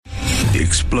the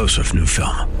explosive new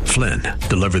film, Flynn,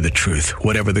 deliver the truth,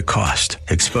 whatever the cost,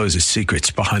 exposes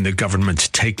secrets behind the government's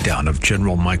takedown of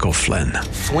General Michael Flynn.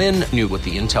 Flynn knew what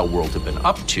the intel world had been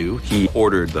up to. He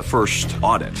ordered the first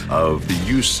audit of the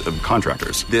use of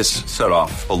contractors. This set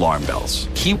off alarm bells.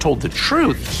 He told the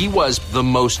truth. He was the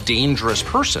most dangerous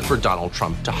person for Donald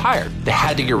Trump to hire. They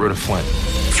had to get rid of Flynn.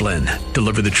 Flynn,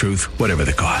 deliver the truth, whatever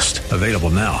the cost. Available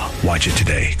now. Watch it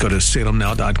today. Go to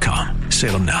salemnow.com.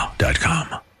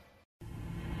 salemnow.com.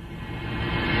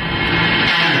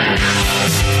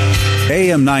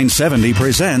 AM 970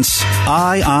 presents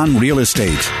Eye on Real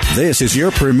Estate. This is your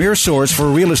premier source for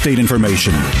real estate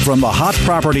information. From the hot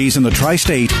properties in the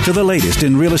tri-state to the latest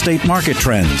in real estate market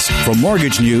trends. From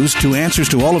mortgage news to answers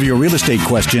to all of your real estate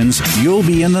questions, you'll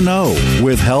be in the know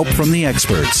with help from the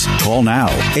experts. Call now,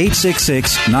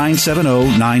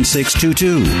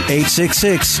 866-970-9622.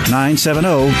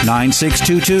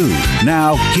 866-970-9622.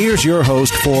 Now, here's your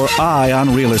host for Eye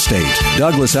on Real Estate,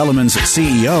 Douglas Elliman's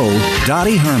CEO,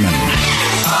 Dottie Herman.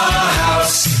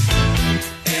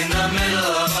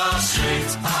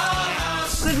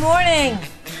 Good morning.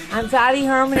 I'm Dottie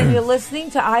Herman, and you're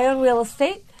listening to Eye on Real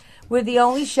Estate. We're the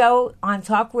only show on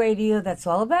talk radio that's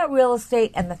all about real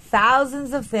estate and the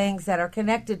thousands of things that are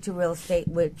connected to real estate,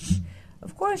 which,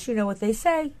 of course, you know what they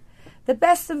say. The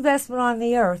best investment on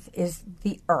the earth is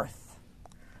the earth.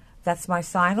 That's my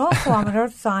sign off. So I'm an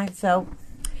earth sign, so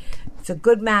it's a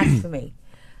good match for me.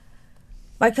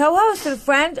 My co-host and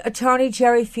friend, attorney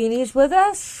Jerry Feeney, is with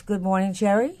us. Good morning,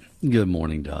 Jerry. Good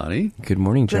morning, Dottie. Good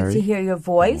morning, Jerry. Good to hear your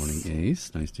voice. Good morning,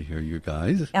 Ace. Nice to hear you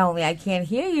guys. Only I can't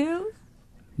hear you.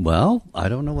 Well, I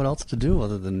don't know what else to do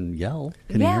other than yell.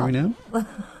 Can you hear me now?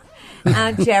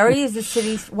 Jerry is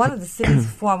one of the city's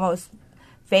foremost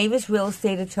famous real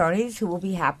estate attorneys who will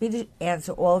be happy to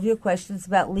answer all of your questions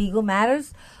about legal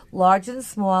matters, large and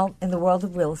small, in the world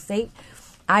of real estate.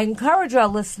 I encourage our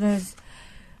listeners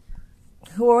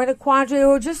who are in a quandary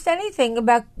or just anything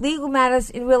about legal matters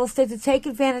in real estate to take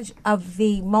advantage of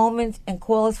the moment and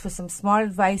call us for some smart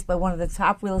advice by one of the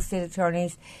top real estate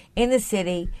attorneys in the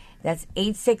city. That's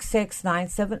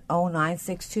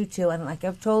 866-970-9622. And like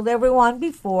I've told everyone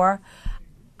before,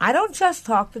 I don't just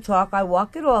talk the talk, I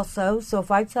walk it also. So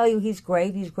if I tell you he's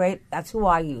great, that's who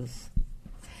I use.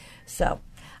 So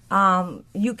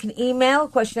you can email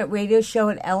question at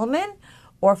radioshow@element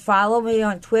or follow me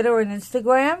on Twitter and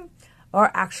Instagram, or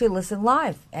actually listen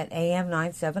live at AM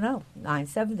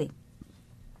 970.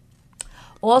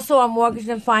 Also, our mortgage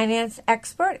and finance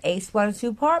expert, Ace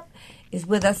Parp, is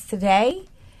with us today.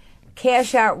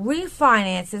 Cash out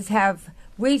refinances have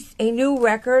reached a new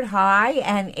record high,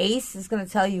 and Ace is going to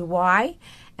tell you why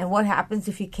and what happens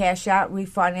if you cash out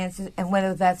refinances and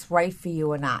whether that's right for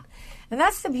you or not. And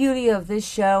that's the beauty of this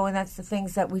show, and that's the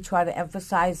things that we try to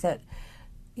emphasize, that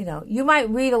you might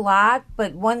read a lot,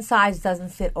 but one size doesn't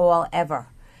fit all ever.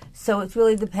 So it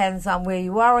really depends on where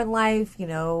you are in life,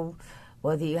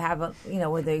 whether you have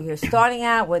whether you're starting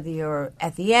out, whether you're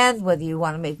at the end, whether you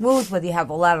want to make moves, whether you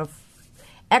have a lot of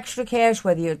extra cash,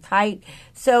 whether you're tight.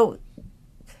 So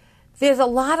there's a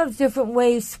lot of different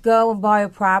ways to go and buy a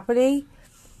property.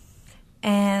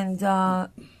 And I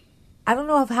don't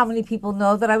know how many people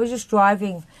know that I was just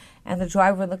driving, and the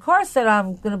driver in the car said,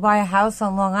 I'm going to buy a house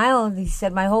on Long Island. He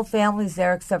said, my whole family's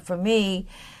there except for me.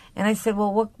 And I said,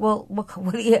 what are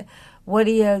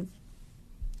you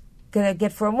going to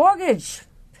get for a mortgage?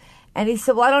 And he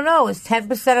said, well, I don't know. Is 10%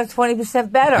 or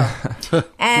 20% better?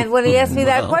 And when he asked me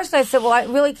that question, I said, well, I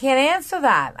really can't answer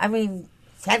that. I mean,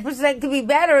 10% could be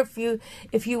better if you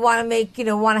want to make,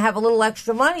 want to have a little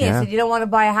extra money. Yeah. I said, you don't want to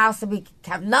buy a house and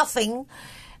have nothing.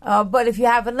 But if you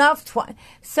have enough,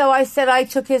 so I said, I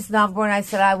took his number and I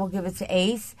said, I will give it to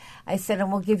Ace. I said,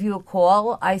 and we'll give you a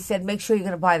call. I said, make sure you're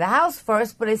going to buy the house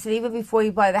first. But I said, even before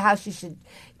you buy the house, you should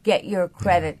get your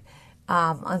credit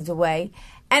underway.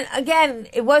 And again,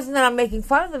 it wasn't that I'm making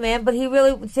fun of the man, but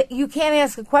you can't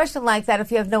ask a question like that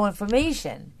if you have no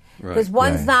information. Because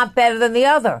one's not better than the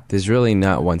other. There's really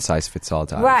not one size fits all,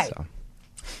 Dottie. Right. So.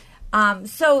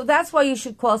 So that's why you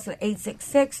should call us at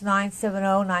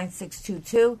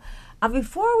 866-970-9622.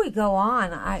 Before we go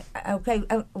on,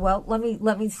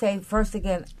 let me say first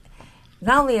again,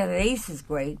 not only that Ace is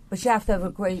great, but you have to have a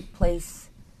great place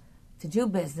to do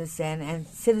business in, and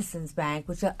Citizens Bank,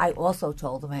 which I also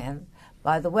told the man,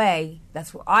 by the way,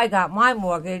 that's where I got my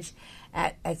mortgage,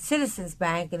 at Citizens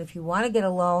Bank. And if you want to get a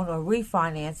loan or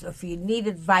refinance, or if you need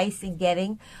advice in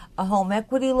getting a home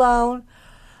equity loan,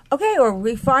 or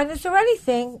refinance or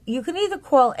anything, you can either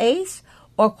call Ace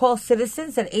or call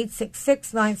Citizens at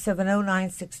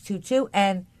 866-970-9622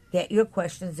 and get your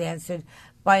questions answered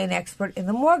by an expert in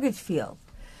the mortgage field.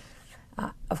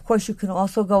 Of course, you can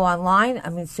also go online. I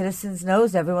mean, Citizens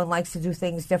knows everyone likes to do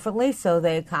things differently, so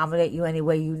they accommodate you any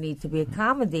way you need to be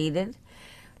accommodated.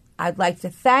 I'd like to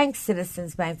thank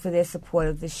Citizens Bank for their support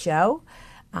of the show.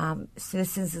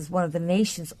 Citizens is one of the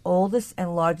nation's oldest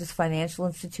and largest financial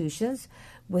institutions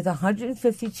with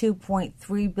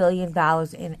 $152.3 billion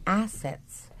in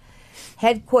assets.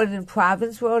 Headquartered in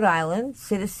Providence, Rhode Island,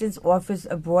 Citizens offers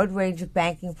a broad range of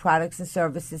banking products and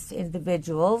services to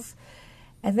individuals,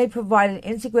 and they provide an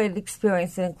integrated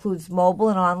experience that includes mobile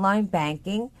and online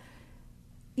banking.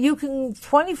 You can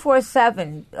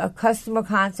 24/7 a customer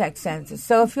contact center.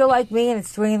 So if you're like me and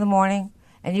it's 3 a.m.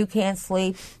 and you can't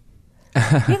sleep, you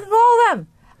can call them.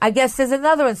 I guess there's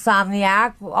another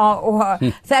insomniac, or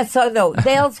that's so. No,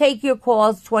 they'll take your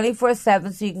calls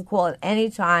 24/7, so you can call at any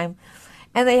time.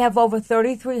 And they have over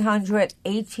 3,300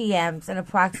 ATMs and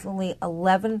approximately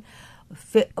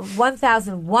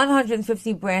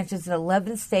 1,150 branches in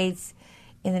 11 states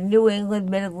in the New England,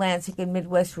 Mid-Atlantic, and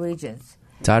Midwest regions.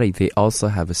 Dottie, they also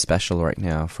have a special right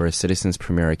now for a Citizens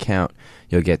Premier account.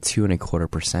 You'll get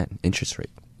 2.25% interest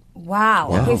rate.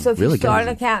 Wow. Yeah. Okay, so if Really you start good.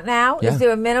 an account now, Yeah. is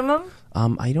there a minimum?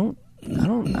 I don't.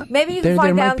 Maybe you can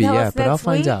find out and tell us but I'll next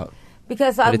find week. out.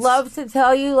 Because I'd love to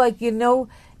tell you,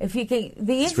 if you can,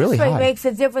 the interest really rate high. makes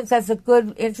a difference. That's a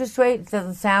good interest rate. It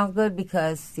doesn't sound good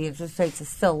because the interest rates are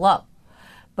still low.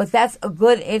 But that's a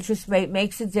good interest rate,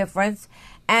 makes a difference.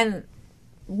 And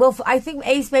I think,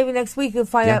 Ace, maybe next week you'll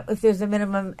find out if there's a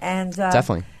minimum. And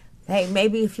Definitely. Hey,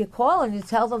 maybe if you call and you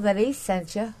tell them that Ace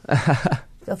sent you,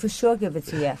 they'll for sure give it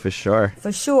to you. For sure.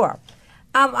 For sure.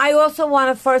 I also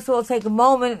want to, first of all, take a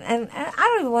moment, and I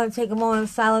don't even want to take a moment of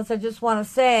silence. I just want to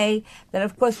say that,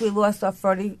 of course, we lost our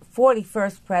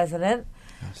 41st president.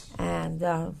 Yes. And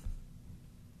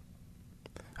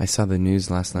I saw the news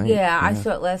last night. yeah, I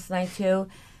saw it last night, too.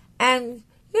 And,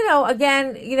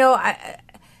 again,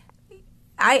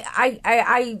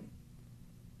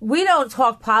 we don't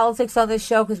talk politics on this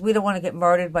show because we don't want to get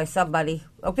murdered by somebody,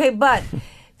 okay? But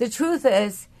the truth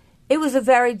is, it was a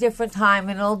very different time,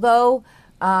 and although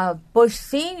Bush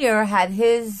Sr. had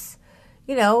his,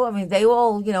 they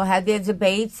all, had their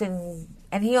debates, and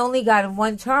he only got in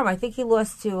one term. I think he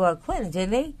lost to Clinton,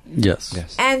 didn't he?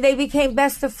 Yes. And they became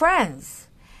best of friends.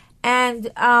 And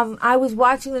I was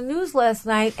watching the news last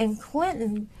night, and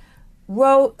Clinton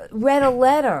read a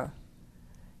letter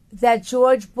that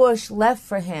George Bush left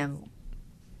for him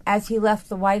as he left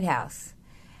the White House.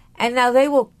 And now they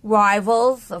were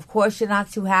rivals. Of course, you're not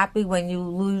too happy when you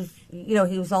lose. He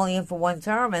was only in for one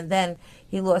term, and then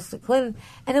he lost to Clinton.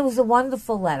 And it was a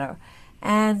wonderful letter.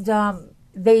 And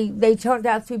they turned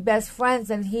out to be best friends.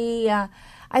 And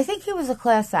I think he was a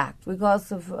class act,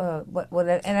 regardless of what.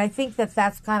 And I think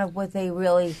that's kind of what they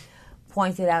really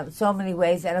pointed out in so many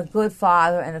ways. And a good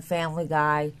father and a family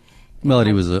guy. Well,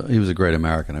 he was a great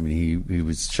American. I mean, he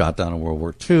was shot down in World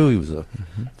War II. He was a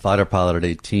fighter pilot at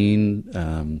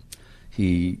 18.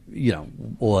 He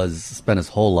spent his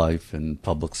whole life in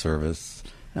public service,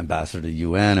 ambassador to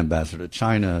UN, ambassador to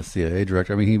China, CIA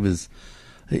director. I mean, he was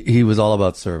all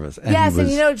about service. And yes, and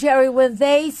Jerry, when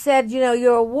they said,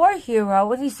 you're a war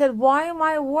hero, and he said, why am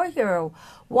I a war hero?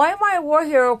 Why am I a war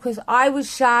hero? Because I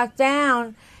was shot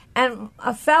down. And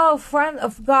a fellow friend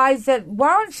of guys that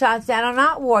weren't shot down are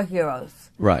not war heroes.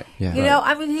 Right. Yeah. He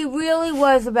really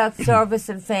was about service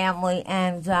and family.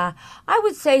 And I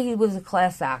would say he was a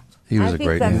class act. He was I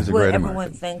think that's what everyone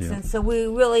American. thinks. Yeah. And so we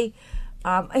really,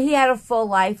 he had a full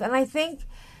life. And I think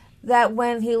that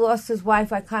when he lost his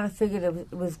wife, I kind of figured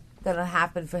it was going to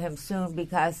happen for him soon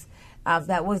because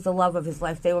that was the love of his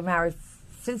life. They were married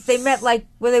since they met,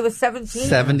 when they were 17.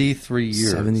 73 years.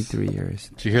 73 years.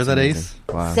 Did you hear that, Ace?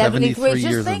 Wow. 73 Just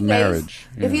years think, of marriage.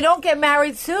 Ace, if you don't get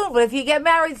married soon, but if you get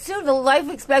married soon, the life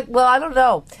well, I don't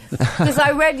know. Because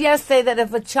I read yesterday that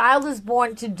if a child is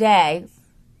born today,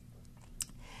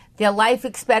 their life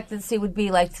expectancy would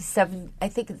be I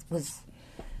think it was,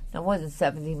 no, it wasn't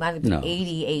 70, it might have been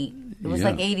 88. It was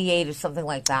 88 or something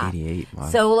like that. 88, wow.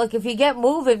 So, if you get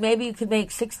moving, maybe you could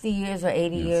make 60 years or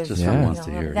 80 years. Just someone wants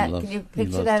to hear. Can you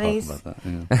picture that, Ace? About that.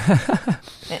 Yeah.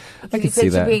 Can you see picture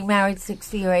that. being married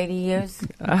 60 or 80 years?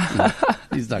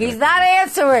 He's not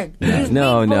answering.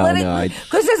 No.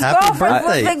 Because his Happy girlfriend's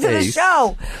birthday, listening to the Ace.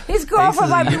 show. His girlfriend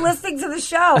might be listening to the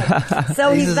show.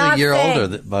 So he's not a year saying.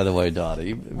 older, by the way,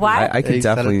 Dottie. What? I could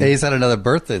definitely. Ace had another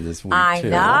birthday this week, I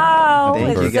too. know.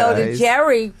 Thank And you, so did guys.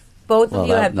 Jerry. Both of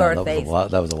you had birthdays.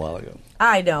 That was a while ago.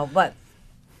 I know, but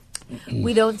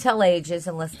we don't tell ages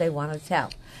unless they want to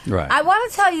tell. Right. I want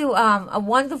to tell you a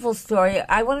wonderful story.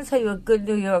 I want to tell you a good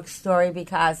New York story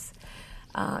because,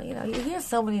 you hear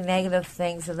so many negative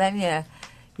things, and then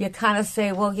you kind of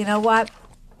say, well, you know what?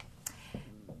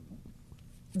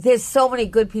 there's so many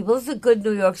good people. This is a good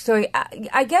New York story.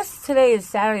 I guess today is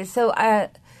Saturday, so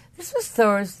this was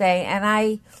Thursday, and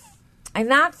I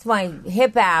knocked my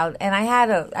hip out, and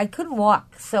I couldn't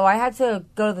walk, so I had to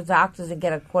go to the doctors and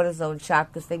get a cortisone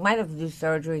shot because they might have to do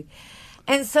surgery.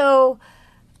 And so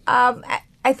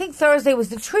I think Thursday was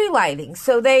the tree lighting,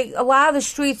 so a lot of the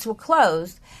streets were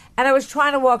closed, and I was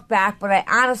trying to walk back, but I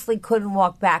honestly couldn't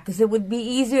walk back because it would be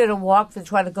easier to walk than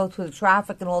try to go through the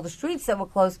traffic and all the streets that were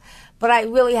closed, but I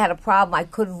really had a problem. I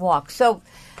couldn't walk. So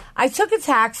I took a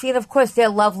taxi, and of course they're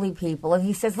lovely people, and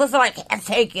he says, listen, I can't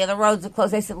take you. The roads are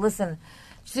closed. I said, listen,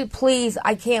 she said, please,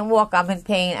 I can't walk. I'm in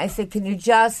pain. I said, can you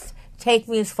just take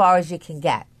me as far as you can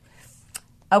get?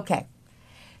 Okay.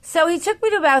 So he took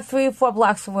me to about 3 or 4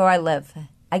 blocks from where I live.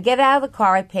 I get out of the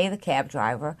car. I pay the cab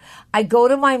driver. I go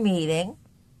to my meeting.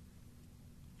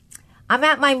 I'm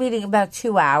at my meeting about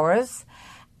 2 hours,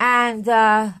 and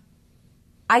I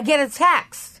get a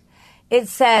text. It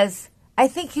says, I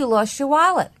think you lost your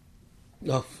wallet.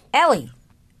 Oh. Ellie.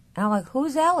 And I'm like,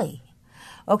 who's Ellie?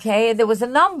 Okay, and there was a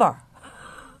number.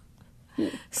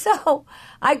 So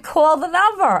I call the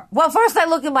number. Well, first I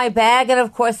look in my bag, and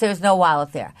of course there's no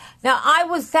wallet there. Now, I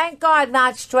was, thank God,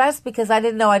 not stressed because I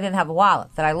didn't know I didn't have a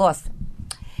wallet, that I lost it.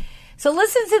 So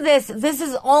listen to this. This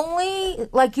is only,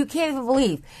 like, you can't even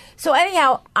believe. So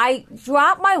anyhow, I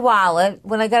dropped my wallet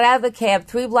when I got out of the cab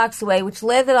 3 blocks away, which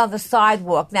landed on the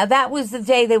sidewalk. Now, that was the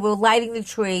day they were lighting the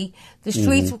tree. The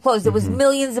streets were closed. There was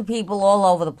millions of people all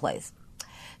over the place.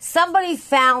 Somebody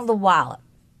found the wallet.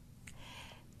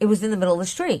 It was in the middle of the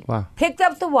street. Wow. Picked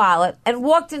up the wallet and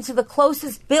walked into the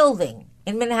closest building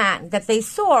in Manhattan that they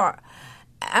saw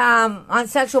on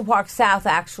Central Park South,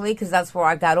 actually, because that's where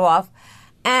I got off,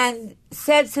 and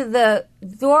said to the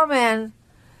doorman,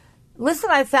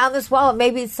 listen, I found this wallet.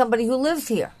 Maybe it's somebody who lives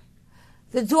here.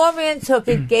 The doorman took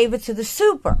it, gave it to the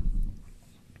super.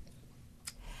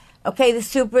 Okay, the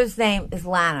super's name is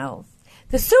Lano.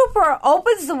 The super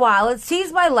opens the wallet,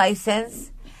 sees my license,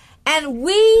 and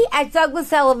we at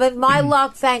Douglas Elliman, my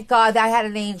luck, thank God, I had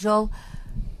an angel,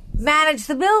 managed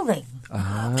the building.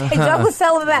 Okay, Douglas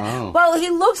Elliman. Wow. Well, he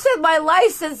looks at my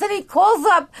license and he calls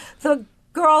up the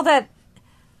girl that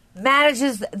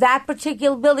manages that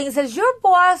particular building and says, your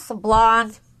boss, a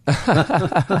blonde?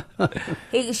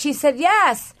 She said,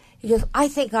 yes. He goes, I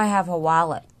think I have her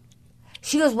wallet.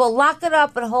 She goes, well, lock it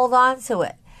up and hold on to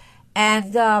it.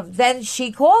 And then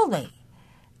she called me.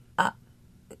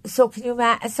 So can you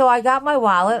so I got my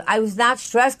wallet. I was not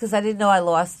stressed because I didn't know I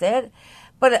lost it.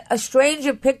 But a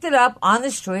stranger picked it up on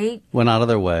the street. Went out of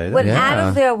their way. Went out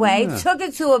of their way. Yeah. Took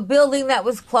it to a building that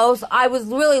was close. I was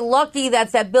really lucky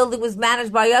that building was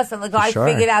managed by us and the guy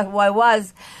figured out who I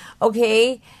was.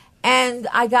 Okay. And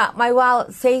I got my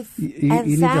wallet safe and sound.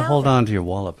 You need to hold on to your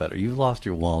wallet better. You've lost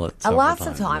your wallet lots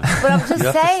of times. But I'm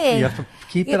just saying. You have to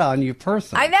keep it on your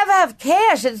person. I never have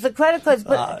cash. It's the credit cards.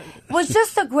 But it was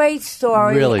just a great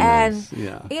story. Really and, nice.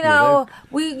 Yeah. You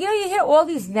hear all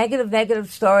these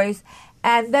negative stories.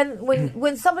 And then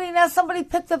when somebody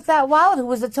picked up that wallet who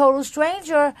was a total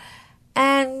stranger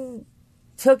and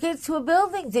took it to a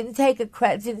building, didn't take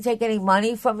any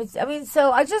money from it. I mean,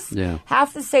 so I just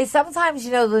have to say sometimes,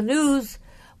 the news,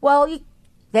 well,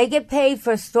 they get paid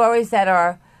for stories that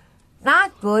are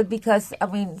not good because, I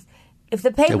mean, if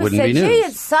the paper said, gee,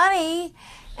 it's sunny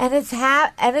and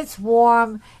it's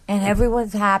warm and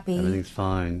everyone's happy. Everything's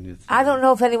fine. I don't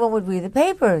know if anyone would read the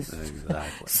papers.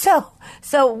 Exactly.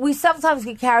 So we sometimes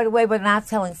get carried away by not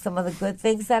telling some of the good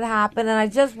things that happen. And I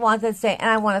just want to say, and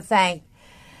I want to thank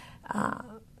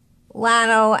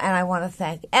Lano, and I want to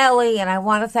thank Ellie, and I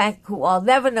want to thank I'll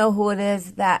never know who it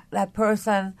is, that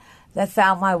person that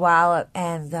found my wallet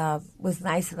and was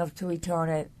nice enough to return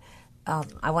it.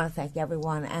 I want to thank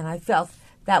everyone, and I felt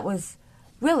that was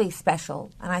really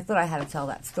special, and I thought I had to tell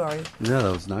that story. Yeah,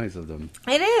 that was nice of them.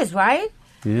 It is, right?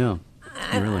 Yeah,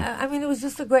 really. I mean, it was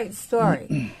just a great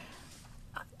story.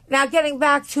 Now, getting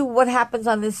back to what happens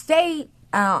on this date,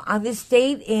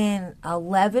 in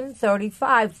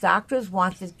 1135, doctors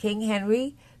wanted King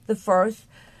Henry I.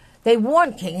 They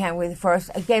warned King Henry I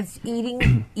against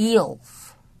eating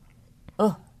eels.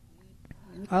 Ugh.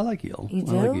 I like eel. You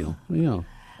do? I like eel. Yeah.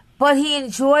 But he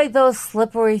enjoyed those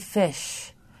slippery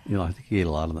fish. I think he ate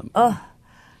a lot of them.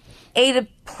 Ate a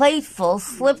plateful,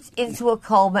 slipped into a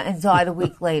coma, and died a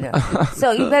week later.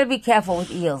 So you better be careful with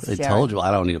eels, I Jerry. told you,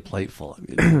 I don't need a plateful.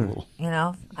 I mean,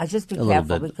 I just be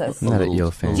careful because. I'm not an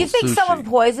eel fan. Do you think someone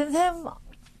poisoned him?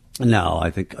 No, I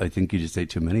think you just ate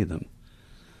too many of them.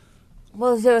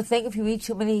 Well, is there a thing if you eat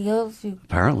too many eels?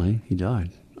 Apparently, he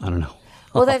died. I don't know.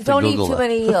 Well, then to don't eat Google too that.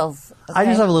 many eels. I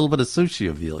okay? just have a little bit of sushi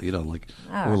of eel, like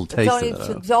All a little right. taste Don't of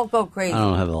eat it. don't go crazy. I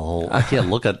don't have the whole. I can't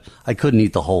look at. I couldn't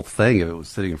eat the whole thing if it was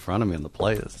sitting in front of me on the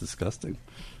plate. It's disgusting.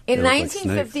 In They look like snakes.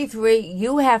 1953,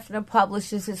 Hugh Hefner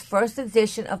publishes his first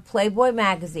edition of Playboy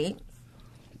magazine,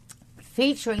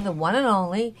 featuring the one and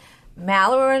only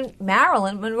Marilyn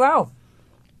Monroe.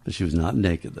 But she was not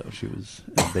naked, though. She was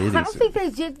in a bathing I don't suit. think they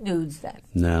did nudes then.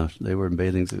 No, they were in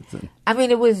bathing suits then. I mean,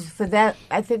 it was for that.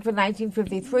 I think for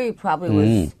 1953, it probably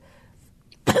was.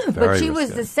 But Very she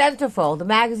was risque. the centerfold, the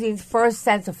magazine's first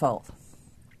centerfold.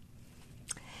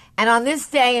 And on this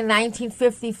day in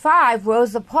 1955,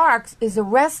 Rosa Parks is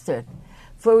arrested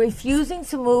for refusing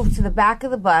to move to the back of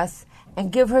the bus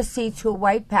and give her seat to a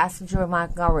white passenger in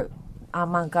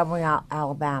Montgomery,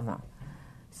 Alabama.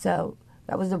 So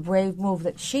that was a brave move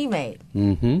that she made.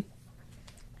 Mm-hmm.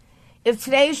 If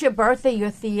today is your birthday, you're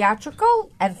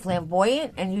theatrical and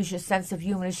flamboyant and use your sense of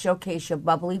humor to showcase your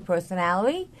bubbly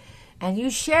personality. And you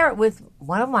share it with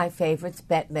one of my favorites,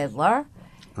 Bette Midler,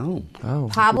 Oh.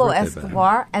 Pablo happy birthday,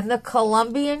 Escobar, and the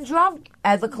Colombian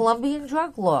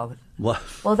drug lord. What?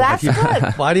 Well, that's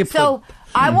good. Why do you so put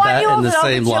I want that you in to the know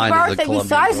same it's your line as a birthday. Colombian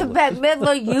Besides drug of Bette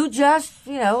Midler, you just,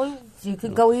 you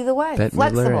could go either way. Bette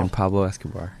Flexible. Midler and Pablo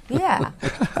Escobar. Yeah.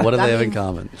 What do they have in mean,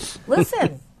 common?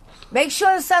 Listen, make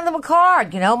sure to send them a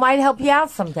card. Might help you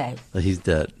out someday. He's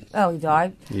dead. Oh, he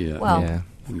died? Yeah. Well, Yeah.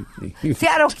 see,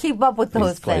 I don't keep up with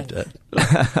those He's quite things.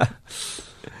 dead.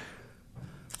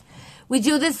 We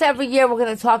do this every year. We're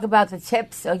going to talk about the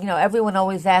tips. So, everyone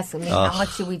always asks me, how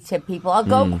much should we tip people? I'll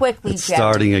go quickly, It's Jeff.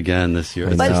 starting again this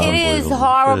year. But It's it is unbelievable.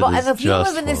 horrible. It is And if you just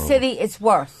live in the horrible. city, it's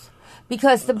worse.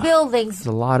 Because the buildings, There's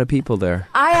a lot of people there.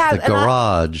 I have The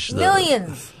garage.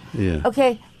 millions. Yeah.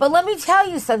 Okay, but let me tell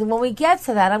you something. When we get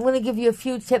to that, I'm going to give you a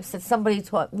few tips that somebody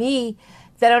taught me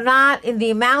that are not in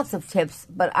the amounts of tips,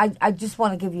 but I just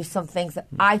want to give you some things that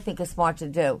I think are smart to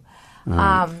do.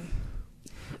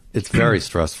 It's very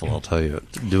stressful, I'll tell you.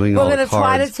 Doing We're all the going to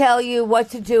try to cards. tell you what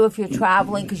to do if you're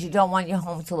traveling because you don't want your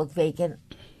home to look vacant.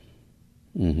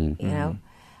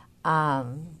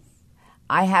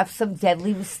 I have some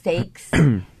deadly mistakes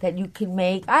that you can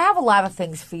make. I have a lot of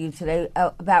things for you today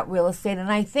about real estate, and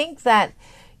I think that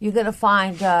you're going to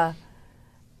find.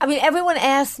 Everyone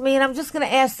asks me, and I'm just going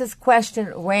to ask this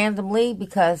question randomly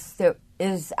because there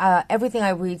is everything I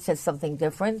read says something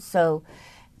different. So,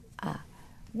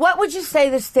 what would you say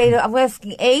the state of? I'm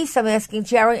asking Ace. I'm asking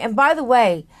Jerry. And by the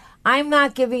way, I'm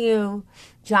not giving you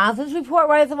Jonathan's report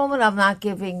right at the moment. I'm not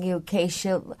giving you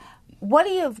Keisha. What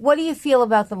do you feel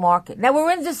about the market? Now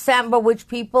we're in December, which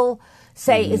people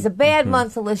say is a bad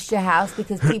month to list your house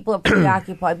because people are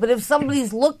preoccupied. But if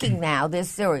somebody's looking now, they're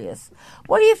serious.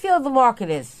 What do you feel the market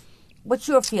is? What's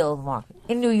your feel of the market?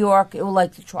 In New York, it was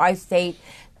like the tri-state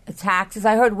taxes.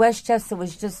 I heard Westchester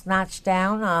was just notched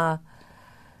down.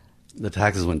 The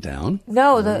taxes went down?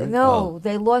 No,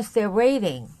 they lost their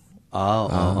rating.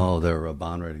 Their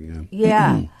bond rating.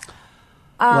 Yeah.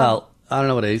 Well, I don't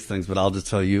know what Ace thinks, but I'll just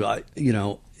tell you,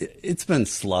 it's been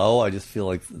slow. I just feel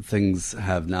like things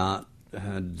have not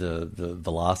had the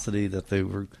velocity that they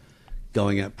were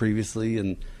going at previously,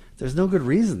 and there's no good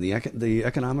reason. The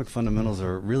economic fundamentals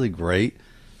are really great.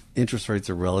 Interest rates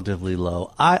are relatively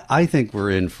low. I think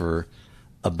we're in for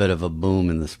a bit of a boom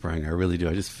in the spring. I really do.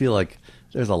 I just feel like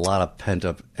there's a lot of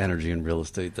pent-up energy in real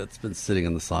estate that's been sitting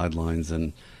on the sidelines,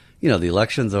 and the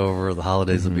election's over, the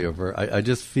holidays will be over. I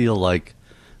just feel like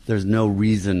there's no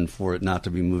reason for it not to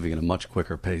be moving at a much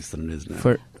quicker pace than it is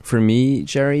now. For me,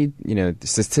 Jerry,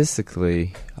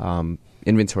 statistically,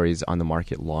 inventory is on the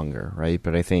market longer, right?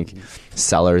 But I think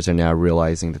sellers are now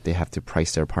realizing that they have to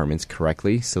price their apartments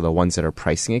correctly. So the ones that are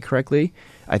pricing it correctly,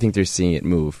 I think they're seeing it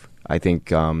move. I think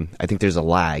there's a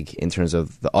lag in terms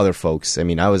of the other folks. I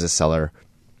mean, I was a seller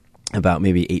about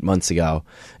maybe 8 months ago,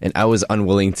 and I was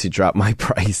unwilling to drop my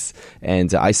price.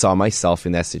 And I saw myself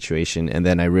in that situation, and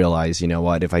then I realized,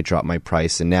 if I drop my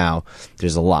price, and now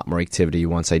there's a lot more activity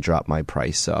once I drop my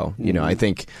price. So, I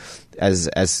think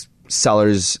as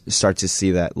sellers start to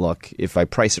see that, look, if I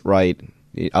price it right,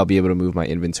 I'll be able to move my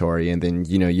inventory. And then,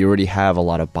 you already have a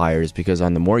lot of buyers, because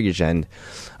on the mortgage end,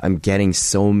 I'm getting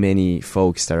so many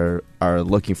folks that are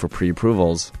looking for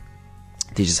pre-approvals.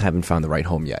 They just haven't found the right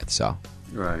home yet. So,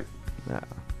 Right. yeah.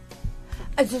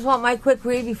 I just want my quick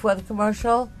read before the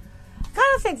commercial. I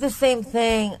kind of think the same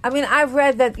thing. I mean, I've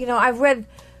read that,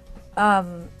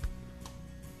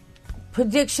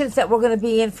 predictions that we're going to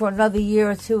be in for another year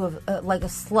or two of like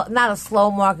not a slow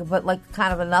market, but like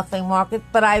kind of a nothing market.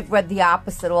 But I've read the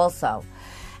opposite also.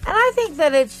 And I think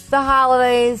that it's the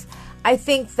holidays. I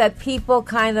think that people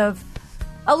kind of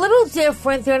a little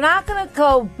different. They're not going to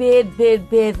go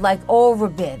bid, like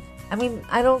overbid. I mean,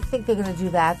 I don't think they're going to do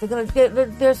that.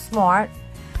 They're smart.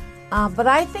 But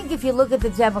I think if you look at the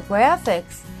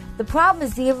demographics, the problem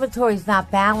is the inventory is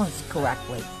not balanced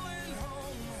correctly.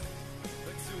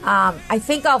 I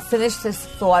think I'll finish this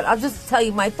thought. I'll just tell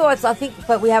you my thoughts.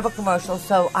 But we have a commercial,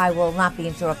 so I will not be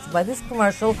interrupted by this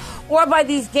commercial or by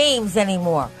these games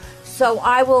anymore. So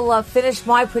I will finish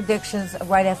my predictions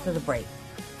right after the break.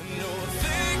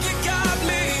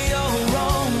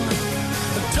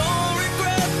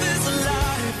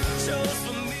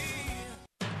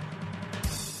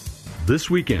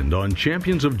 This weekend on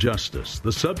Champions of Justice,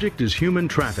 the subject is human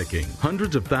trafficking.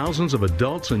 Hundreds of thousands of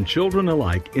adults and children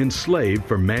alike enslaved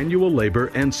for manual labor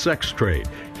and sex trade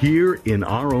here in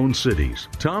our own cities.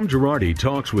 Tom Girardi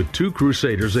talks with two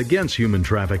crusaders against human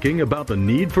trafficking about the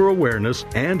need for awareness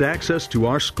and access to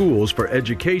our schools for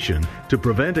education to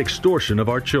prevent extortion of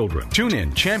our children. Tune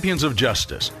in Champions of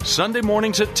Justice, Sunday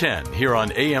mornings at 10 here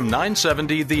on AM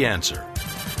 970 The Answer.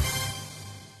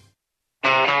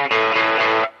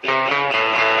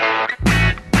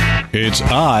 It's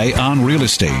Eye on Real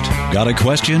Estate. Got a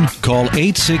question? Call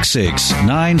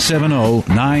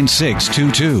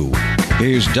 866-970-9622.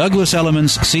 Here's Douglas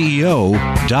Elliman's CEO,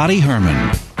 Dottie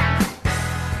Herman.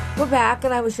 We're back,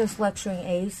 and I was just lecturing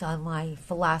Ace on my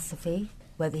philosophy,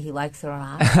 whether he likes it or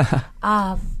not.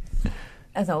 I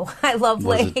know I love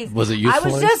Ace. Was it useful? I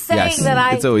was just saying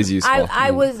that it's always useful.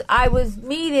 I was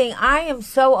meeting. I am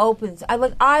so open.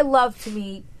 I love to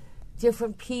meet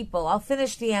different people. Let me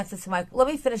finish the answer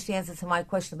to my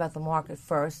question about the market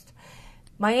first.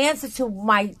 My answer to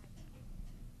my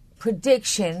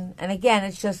prediction, and again,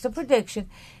 it's just a prediction,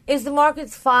 is the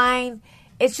market's fine.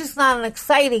 It's just not an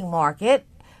exciting market,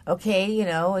 okay?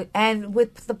 And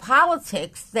with the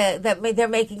politics that they're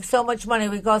making so much money,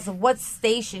 regardless of what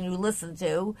station you listen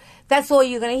to, that's all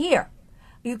you're going to hear.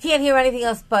 You can't hear anything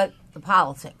else but the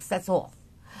politics. That's all.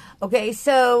 Okay,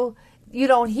 so you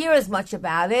don't hear as much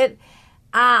about it.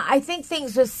 I think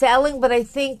things are selling, but I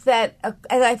think that,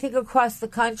 and I think across the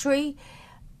country,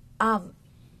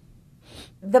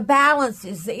 the balance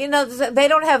is, they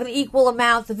don't have an equal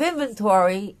amount of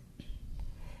inventory.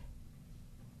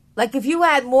 Like if you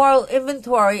had more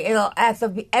inventory at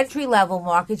the entry-level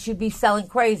markets, you'd be selling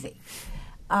crazy.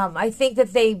 I think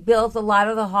that they built a lot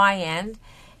of the high end,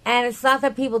 and it's not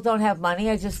that people don't have money.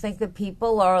 I just think that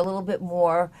people are a little bit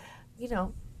more,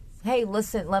 hey,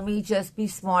 listen, let me just be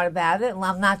smart about it, and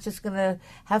I'm not just going to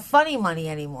have funny money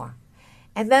anymore.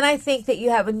 And then I think that you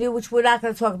have a new, which we're not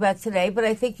going to talk about today, but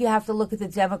I think you have to look at the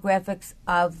demographics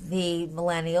of the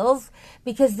millennials,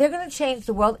 because they're going to change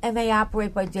the world, and they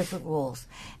operate by different rules.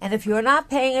 And if you're not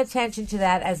paying attention to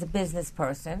that as a business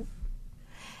person,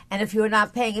 and if you're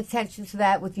not paying attention to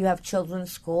that when you have children in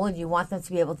school and you want them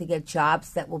to be able to get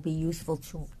jobs that will be useful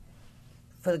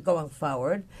for going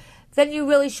forward, then you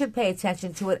really should pay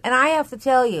attention to it. And I have to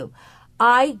tell you,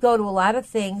 I go to a lot of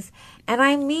things, and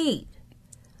I meet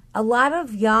a lot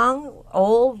of young,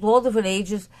 old, all different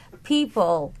ages,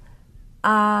 people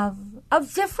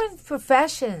of different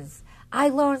professions. I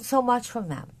learn so much from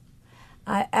them.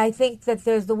 I think that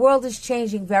the world is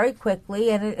changing very quickly,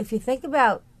 and if you think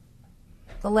about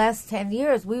the last 10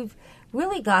 years, we've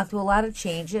really gone through a lot of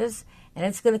changes, and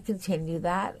it's going to continue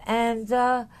that. And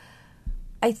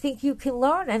I think you can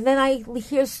learn. And then I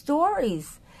hear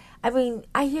stories. I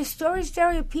hear stories,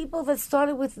 Jerry, of people that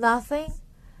started with nothing,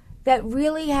 that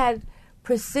really had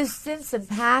persistence and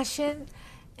passion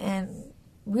and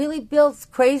really built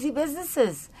crazy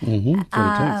businesses.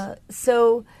 Mm-hmm.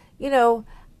 So,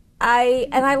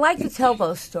 I like to tell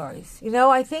those stories.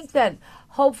 I think that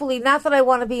hopefully, not that I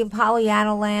want to be in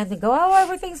Pollyanna land and go, oh,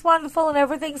 everything's wonderful and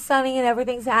everything's sunny and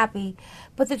everything's happy.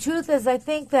 But the truth is, I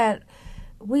think that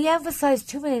we emphasize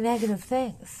too many negative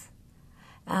things.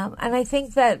 And I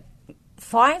think that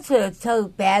fine to tell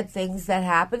bad things that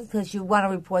happen because you want to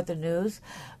report the news,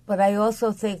 but I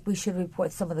also think we should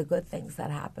report some of the good things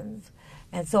that happened.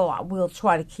 And so we'll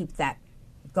try to keep that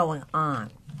going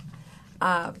on.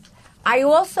 I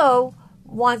also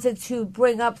wanted to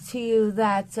bring up to you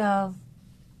that,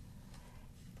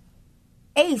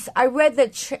 Ace, I read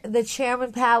that the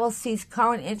Chairman Powell sees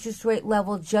current interest rate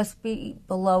level just be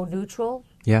below neutral.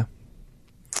 Yeah.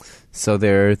 So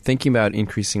they're thinking about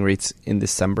increasing rates in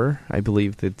December. I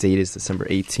believe the date is December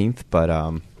 18th, but,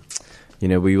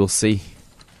 we will see.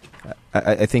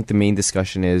 I think the main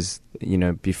discussion is,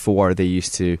 before they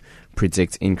used to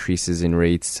predict increases in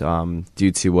rates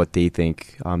due to what they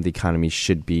think the economy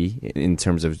should be in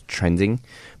terms of trending.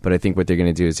 But I think what they're going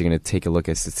to do is they're going to take a look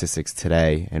at statistics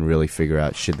today and really figure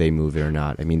out should they move it or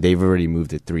not. They've already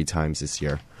moved it 3 times this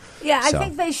year. Yeah, I So-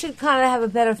 think they should kind of have a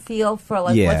better feel for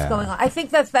what's Yeah. going on. I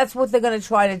think that's what they're going to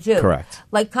try to do. Correct.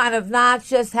 Like kind of not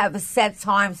just have a set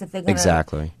times that they're going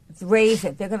Exactly. to raise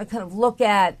it. They're going to kind of look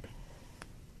at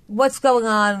what's going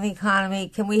on in the economy.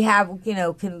 Can we have,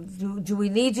 do we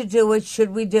need to do it?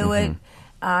 Should we do it?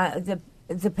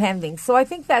 Depending. So I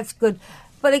think that's good.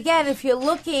 But again, if you're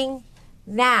looking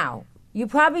now, you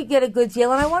probably get a good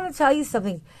deal. And I want to tell you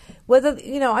something. Whether,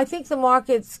 I think the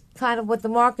market's kind of what the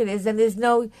market is, and there's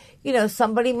no,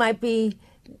 somebody might be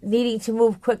needing to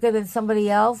move quicker than somebody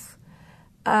else.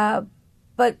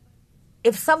 But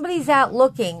if somebody's out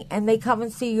looking and they come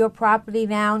and see your property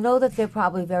now, know that they're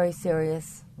probably very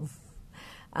serious.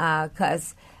 So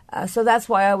that's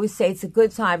why I always say it's a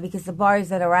good time, because the buyers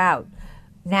that are out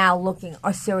now looking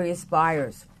are serious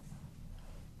buyers.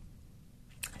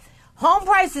 Home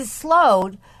prices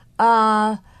slowed,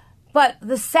 but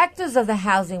the sectors of the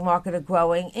housing market are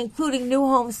growing, including new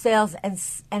home sales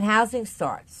and housing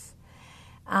starts.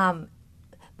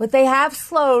 But they have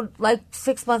slowed like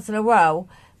 6 months in a row.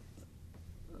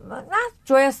 Not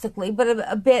drastically, but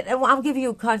a bit. And I'm giving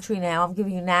you a country now. I'm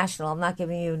giving you national. I'm not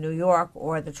giving you New York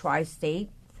or the tri-state.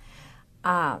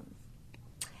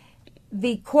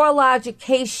 The CoreLogic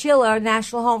Case-Shiller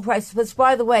national home prices, which,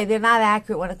 by the way, they're not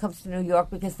accurate when it comes to New York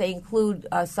because they include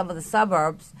some of the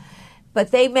suburbs,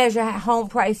 but they measure home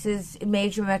prices in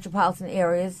major metropolitan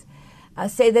areas,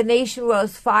 say the nation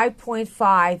rose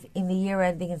 5.5 in the year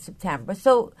ending in September.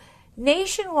 So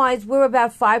nationwide, we're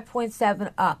about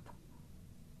 5.7 up,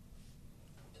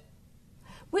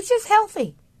 which is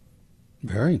healthy.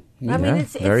 Very. I mean,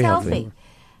 it's very healthy.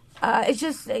 It's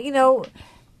just,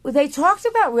 they talked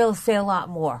about real estate a lot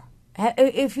more.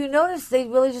 If you notice, they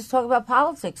really just talk about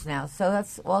politics now. So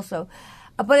that's also,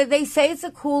 but they say it's a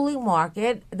cooling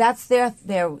market. That's their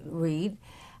read.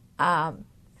 But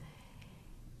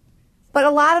a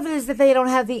lot of it is that they don't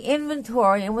have the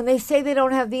inventory. And when they say they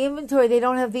don't have the inventory, they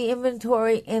don't have the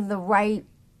inventory in the right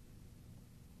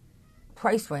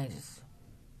price ranges.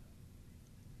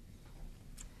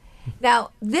 Now,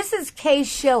 this is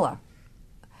Case-Shiller.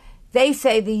 They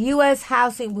say the U.S.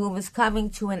 housing boom is coming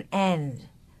to an end,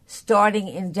 starting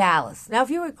in Dallas. Now, if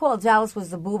you recall, Dallas was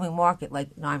the booming market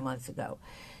like 9 months ago.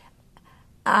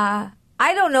 I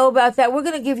don't know about that. We're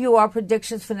going to give you our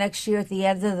predictions for next year at the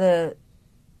end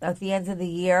of the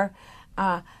year.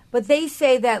 But they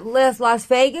say that Las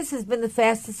Vegas has been the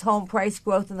fastest home price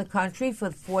growth in the country for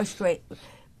the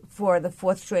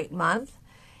fourth straight month,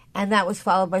 and that was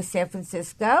followed by San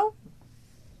Francisco.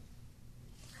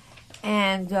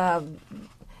 And,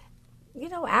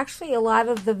 actually a lot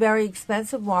of the very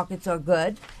expensive markets are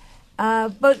good.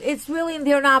 But it's really,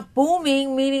 they're not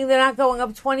booming, meaning they're not going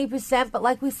up 20%. But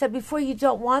like we said before, you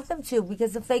don't want them to,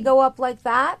 because if they go up like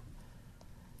that,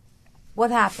 what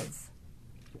happens?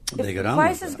 They go If down.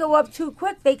 prices go up too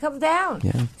quick, they come down.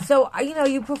 Yeah. So,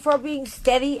 you prefer being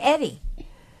steady Eddie.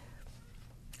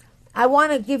 I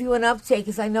want to give you an update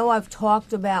because I know I've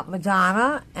talked about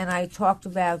Madonna and I talked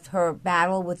about her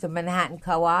battle with the Manhattan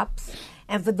co-ops.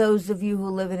 And for those of you who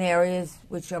live in areas,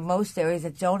 which are most areas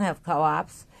that don't have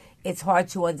co-ops, it's hard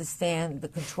to understand the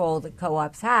control that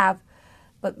co-ops have.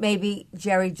 But maybe,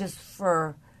 Jerry, just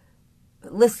for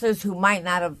listeners who might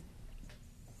not have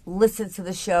listened to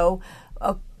the show,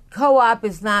 a co-op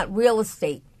is not real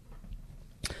estate.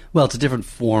 Well, it's a different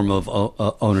form of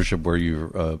ownership where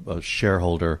you're a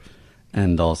shareholder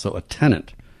and also a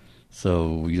tenant.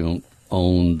 So you don't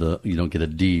you don't get a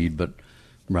deed, but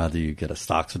rather you get a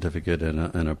stock certificate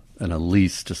and a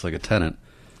lease, just like a tenant.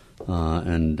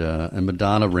 And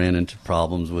Madonna ran into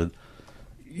problems with,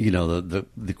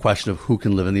 the question of who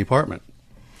can live in the apartment,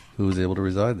 who is able to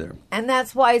reside there. And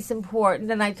that's why it's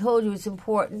important, and I told you it's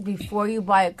important before you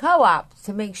buy a co-op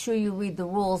to make sure you read the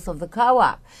rules of the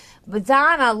co-op.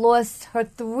 Madonna lost her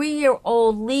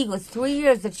 3-year-old legal. It's 3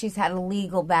 years that she's had a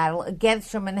legal battle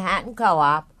against her Manhattan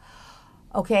co-op.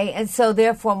 Okay, and so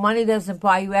therefore money doesn't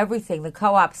buy you everything. The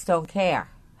co-ops don't care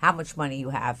how much money you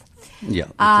have. Yeah,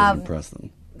 it doesn't impress them.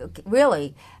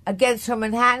 Really, against her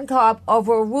Manhattan co-op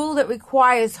over a rule that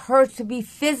requires her to be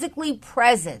physically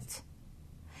present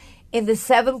in the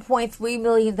 $7.3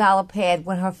 million pad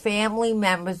when her family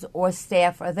members or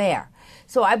staff are there.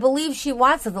 So I believe she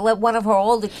wants to let one of her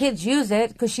older kids use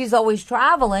it because she's always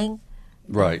traveling.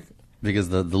 Right, because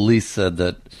the lease said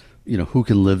that, who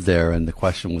can live there, and the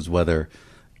question was whether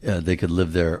they could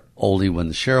live there only when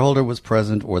the shareholder was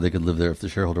present, or they could live there if the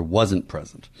shareholder wasn't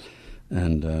present.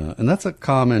 And that's a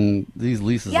common, these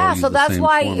leases all use so the that's same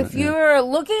why format, if you're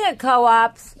looking at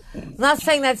co-ops, I'm not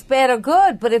saying that's bad or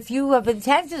good, but if you have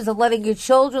intentions of letting your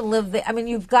children live there, I mean,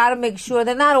 you've got to make sure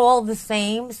they're not all the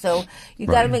same, so you've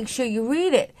got to make sure you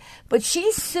read it. But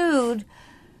she sued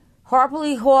Harper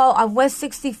Lee Hall on West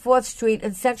 64th Street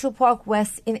in Central Park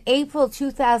West in April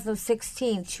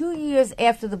 2016, 2 years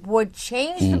after the board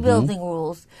changed the building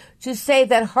rules to say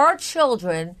that her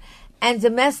children and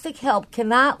domestic help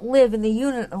cannot live in the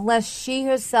unit unless she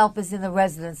herself is in the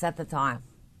residence at the time.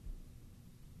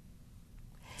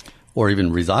 Or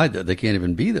even reside there. They can't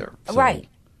even be there. So. Right.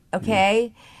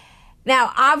 Okay.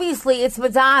 Now, obviously, it's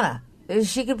Madonna.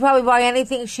 She could probably buy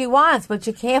anything she wants, but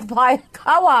you can't buy a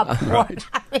co-op. Right.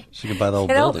 I mean, She could buy the whole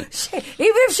building. Even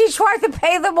if she tried to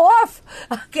pay them off.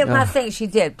 I'm not saying she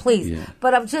did, please. Yeah.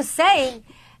 But I'm just saying,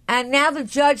 and now the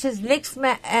judge has nixed,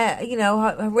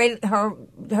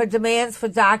 her demands for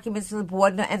documents to the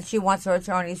board, and she wants her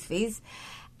attorney's fees.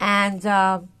 And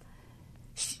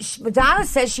Madonna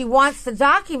says she wants the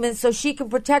documents so she can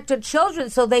protect her children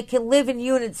so they can live in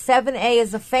Unit 7A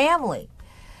as a family.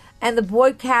 And the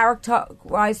board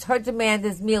characterized her demand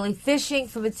as merely fishing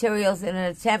for materials in an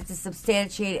attempt to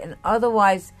substantiate an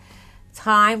otherwise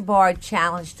time-barred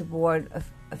challenge to board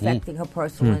affecting her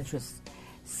personal interests.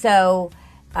 So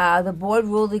the board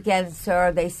ruled against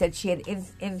her. They said she had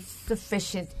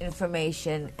insufficient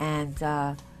information,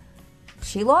 and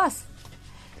she lost.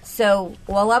 So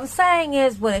all I'm saying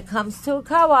is, when it comes to a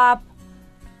co-op,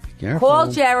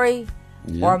 call Jerry.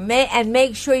 Yeah. And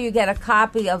make sure you get a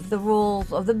copy of the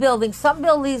rules of the building. Some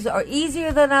buildings are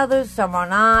easier than others, some are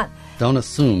not. Don't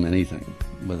assume anything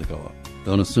with a co-op.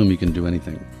 Don't assume you can do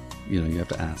anything. You have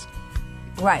to ask.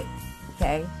 Right.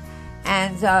 Okay.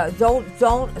 And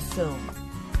don't assume.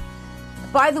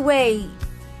 By the way,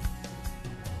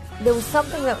 there was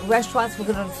something that restaurants were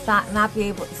going to not be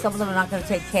able. Some of them are not going to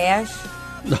take cash.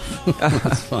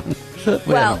 That's fun.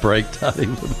 We have a break, Dottie.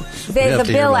 There's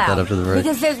a bill out.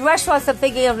 Because there's restaurants that are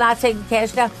thinking of not taking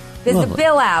cash now. There's a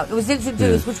bill out. It was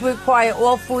introduced, which require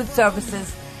all food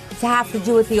services to have to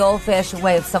do it the old-fashioned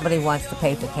way if somebody wants to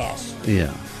pay for cash.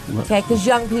 Yeah. Okay, because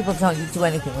young people don't do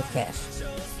anything with cash.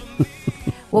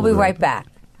 We'll be right back.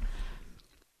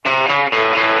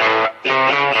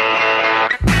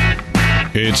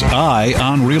 It's Eye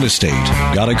on Real Estate.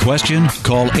 Got a question?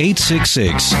 Call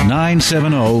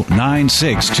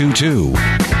 866-970-9622.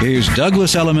 Here's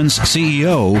Douglas Elliman's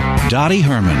CEO, Dottie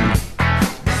Herman.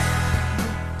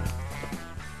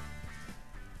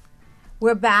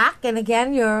 We're back, and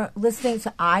again, you're listening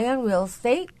to Eye on Real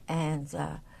Estate, and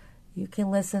you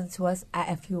can listen to us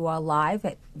if you are live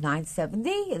at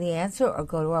 970, The Answer, or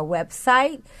go to our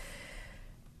website.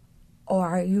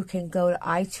 Or you can go to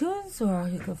iTunes, or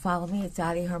you can follow me at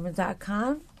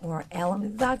DottieHerman.com or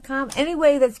Elliman.com. Any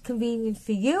way that's convenient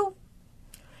for you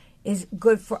is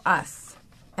good for us.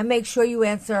 And make sure you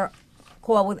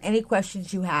call with any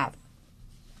questions you have.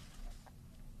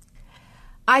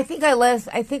 I think I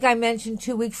mentioned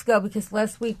 2 weeks ago, because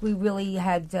last week we really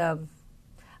had a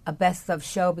best of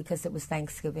show because it was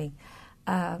Thanksgiving.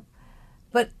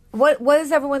 But what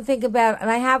does everyone think about,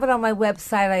 and I have it on my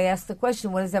website, I asked the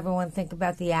question, what does everyone think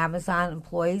about the Amazon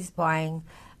employees buying,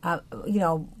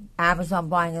 Amazon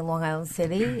buying in Long Island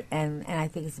City, and I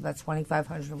think it's about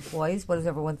 2,500 employees. What does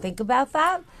everyone think about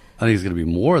that? I think it's going to be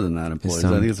more than that employees.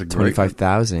 I think it's a great...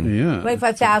 25,000. Yeah.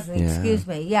 25,000, excuse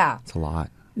me, yeah. It's a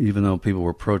lot. Even though people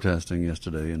were protesting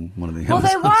yesterday in one of the Well,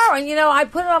 they were, and I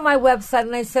put it on my website,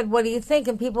 and I said, what do you think?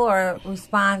 And people are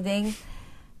responding.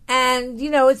 And,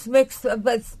 it's mixed,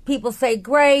 but people say,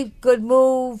 great, good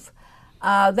move.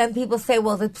 Then people say,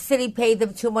 well, the city paid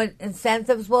them too much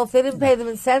incentives. Well, if they didn't pay them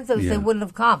incentives, they wouldn't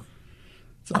have come.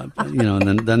 So,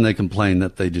 and then they complain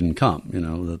that they didn't come,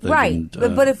 that they right.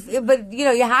 didn't. But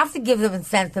you have to give them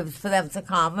incentives for them to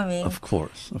come. I mean. Of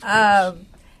course. And,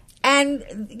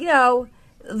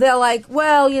 they're like,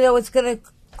 well, it's going to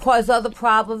cause other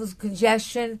problems,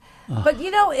 congestion. But,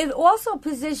 it also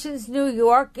positions New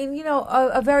York in,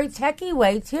 a very techie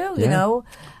way, too, you know.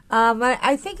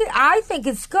 I think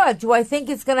it's good. Do I think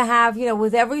it's going to have,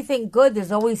 with everything good,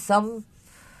 there's always some,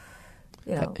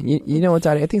 You know what,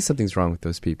 Dottie? I think something's wrong with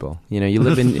those people. You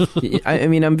live in,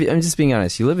 I'm just being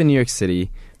honest. You live in New York City,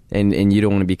 and you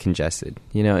don't want to be congested.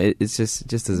 It's just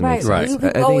doesn't make sense.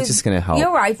 I think it's just going to help.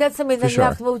 You're right. That's something that you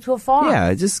have to move to a farm.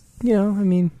 Yeah, just,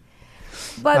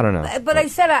 But, I don't know. But I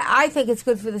said I think it's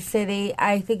good for the city.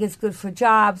 I think it's good for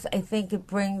jobs. I think it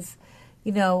brings,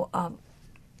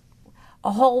 a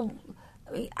whole.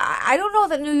 I don't know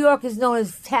that New York is known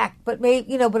as tech, but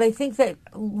maybe but I think that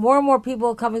more and more people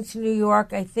are coming to New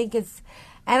York. I think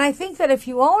that if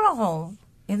you own a home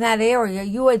in that area,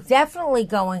 you are definitely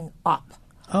going up.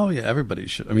 Oh yeah, everybody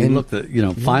should. I mean, look,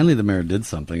 finally the mayor did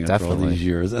something after all these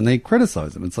years, and they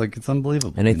criticize him. It's like it's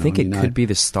unbelievable. And I think it could be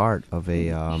the start of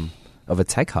a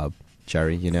tech hub,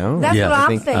 Jerry. That's what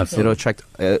I'm thinking.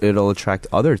 It'll attract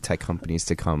other tech companies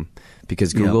to come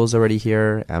because Google's already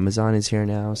here, Amazon is here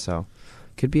now, so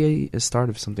it could be a start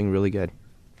of something really good.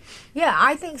 Yeah,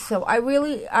 I think so. I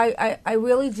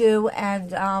really do,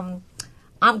 and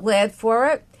I'm glad for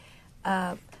it.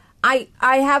 I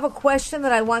have a question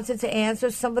that I wanted to answer.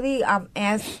 Somebody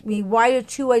asked me, why do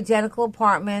two identical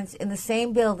apartments in the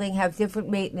same building have different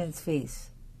maintenance fees?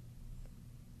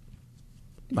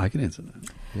 I can answer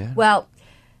that. Yeah. Well,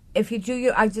 if you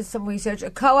do I did some research. A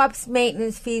co-op's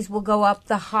maintenance fees will go up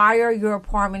the higher your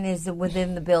apartment is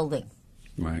within the building.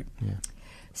 Right. Yeah.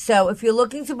 So if you're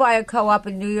looking to buy a co-op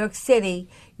in New York City,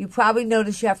 you probably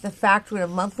notice you have to factor in a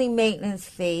monthly maintenance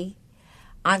fee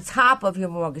on top of your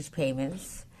mortgage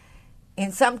payments.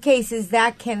 In some cases,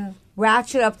 that can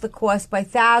ratchet up the cost by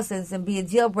thousands and be a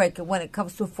deal breaker when it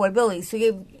comes to affordability. So,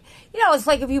 it's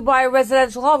like if you buy a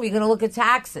residential home, you're going to look at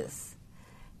taxes.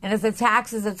 And if the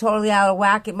taxes are totally out of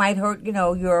whack, it might hurt,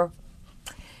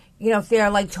 if they're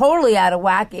like totally out of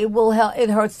whack, it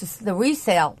hurts the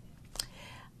resale.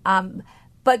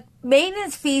 But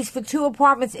maintenance fees for two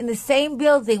apartments in the same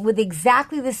building with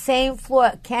exactly the same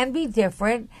floor can be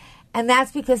different, and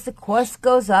that's because the cost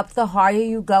goes up the higher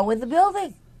you go in the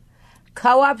building.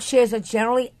 Co-op shares are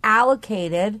generally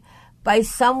allocated by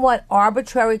somewhat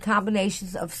arbitrary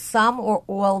combinations of some or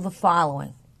all of the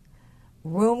following: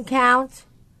 room count,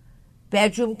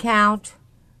 bedroom count,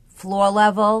 floor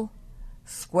level,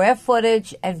 square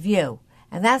footage, and view.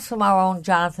 And that's from our own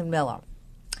Jonathan Miller,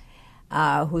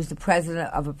 who's the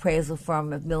president of appraisal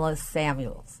firm of Miller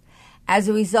Samuels. As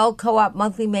a result, co-op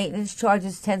monthly maintenance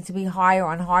charges tend to be higher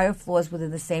on higher floors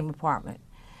within the same apartment.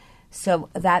 So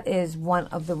that is one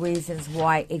of the reasons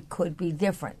why it could be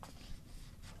different.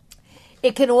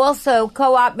 It can also,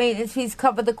 co-op maintenance fees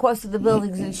cover the cost of the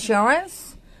building's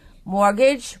insurance,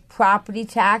 mortgage, property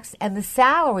tax, and the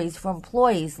salaries for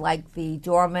employees like the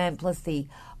doorman, plus the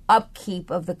upkeep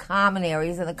of the common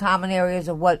areas. And the common areas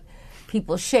are what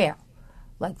people share,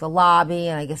 like the lobby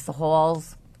and I guess the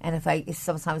halls. And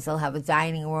sometimes they'll have a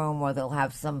dining room or they'll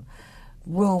have some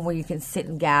room where you can sit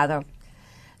and gather.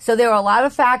 So there are a lot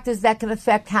of factors that can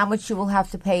affect how much you will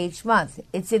have to pay each month.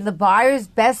 It's in the buyer's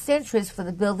best interest for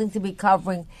the building to be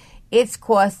covering its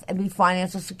costs and be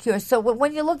financially secure. So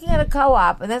when you're looking at a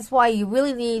co-op, and that's why you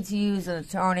really need to use an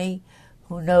attorney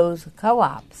who knows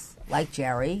co-ops, like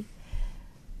Jerry,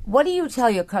 what do you tell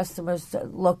your customers to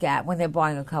look at when they're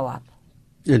buying a co-op?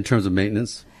 In terms of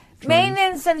maintenance?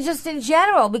 Maintenance and just in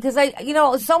general, because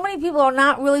so many people are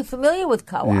not really familiar with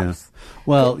co-ops. Yeah.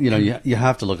 Well, you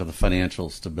have to look at the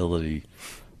financial stability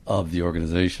of the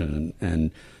organization, and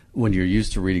when you're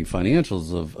used to reading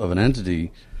financials of an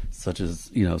entity, such as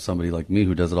somebody like me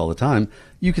who does it all the time,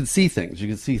 you can see things. You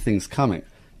can see things coming.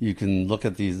 You can look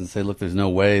at these and say, look, there's no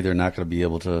way they're not going to be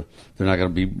able to. They're not going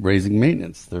to be raising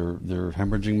maintenance. They're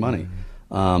hemorrhaging money.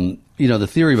 The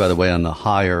theory, by the way, on the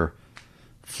higher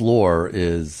floor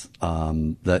is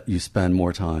that you spend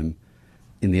more time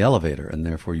in the elevator, and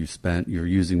therefore you're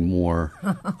using more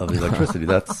of the electricity.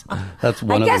 That's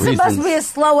one of the reasons. I guess it must be a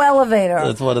slow elevator.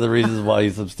 That's one of the reasons why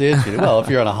you substantiate it. Well, if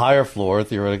you're on a higher floor,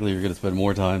 theoretically you're going to spend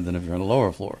more time than if you're on a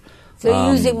lower floor. So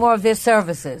you're using more of their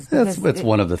services. It's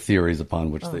one of the theories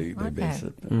upon which they base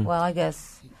it. Well, I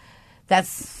guess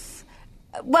that's.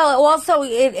 Well, also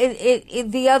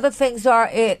the other things are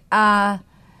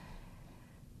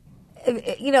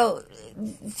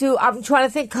I'm trying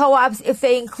to think co-ops, if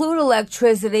they include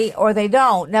electricity or they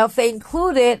don't. Now, if they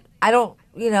include it,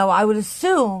 I would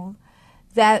assume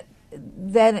that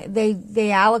then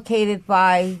they allocate it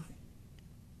by,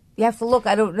 you have to look,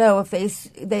 I don't know if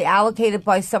they allocate it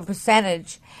by some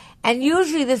percentage. And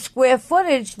usually the square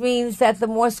footage means that the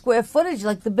more square footage,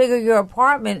 like the bigger your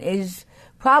apartment is,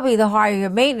 probably the higher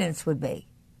your maintenance would be.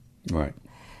 Right.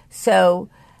 So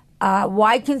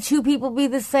why can two people be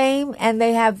the same and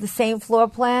they have the same floor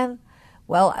plan?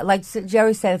 Well, like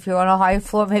Jerry said, if you're on a higher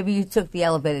floor, maybe you took the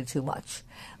elevator too much.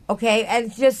 Okay,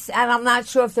 and I'm not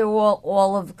sure if they're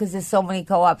all of, because there's so many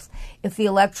co-ops. If the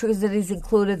electricity is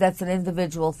included, that's an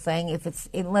individual thing. I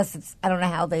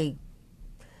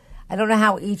don't know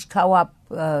how each co-op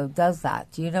does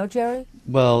that. Do you know, Jerry?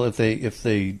 Well, if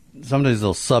they sometimes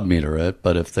they'll sub-meter it,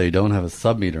 but if they don't have a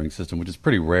sub-metering system, which is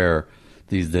pretty rare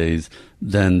these days,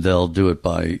 then they'll do it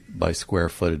by square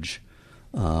footage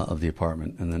of the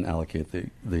apartment and then allocate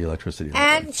the electricity.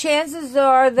 And chances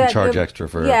are that and charge extra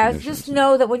for air conditioning. Just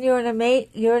know that when you're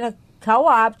in a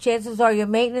co-op, chances are your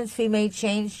maintenance fee may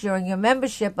change during your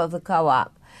membership of the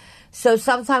co-op. So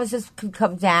sometimes this can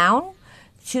come down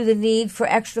to the need for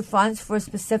extra funds for a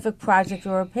specific project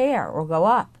or repair, or go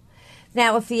up.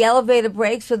 Now, if the elevator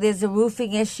breaks or there's a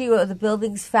roofing issue or the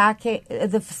building's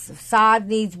the facade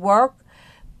needs work,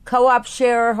 co-op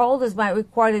shareholders might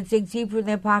require to dig deeper in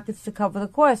their pockets to cover the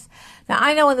cost. Now,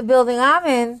 I know in the building I'm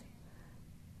in,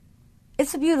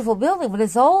 it's a beautiful building, but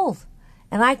it's old.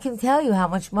 And I can tell you how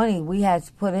much money we had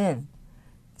to put in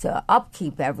to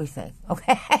upkeep everything,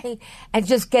 okay? And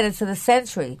just get it to the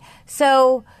century.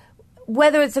 So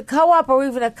whether it's a co-op or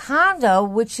even a condo,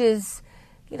 which is,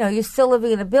 you're still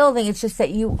living in a building, it's just that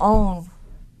you own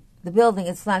the building,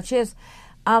 it's not yours.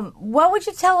 What would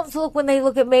you tell them to look when they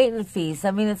look at maintenance fees?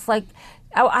 I mean, it's like,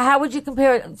 how would you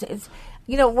compare it? It's,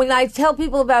 when I tell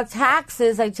people about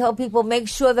taxes, I tell people make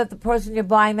sure that the person you're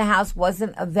buying the house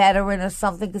wasn't a veteran or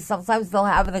something, because sometimes they'll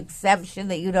have an exemption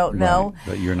that you don't know.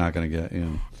 That you're not going to get,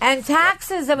 And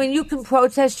taxes, I mean, you can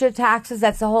protest your taxes.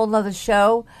 That's a whole nother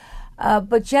show.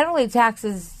 But generally,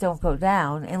 taxes don't go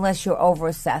down unless you're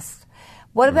overassessed.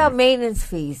 What about maintenance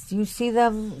fees? Do you see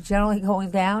them generally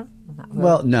going down? Really.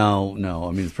 Well, no.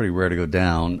 I mean, it's pretty rare to go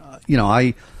down.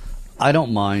 I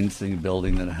don't mind seeing a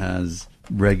building that has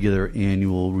regular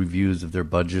annual reviews of their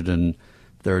budget and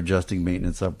they're adjusting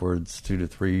maintenance upwards 2 to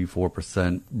 3,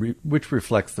 4%, which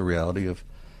reflects the reality of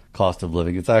cost of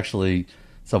living. It's actually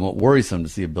somewhat worrisome to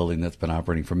see a building that's been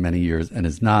operating for many years and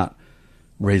is not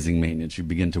raising maintenance. You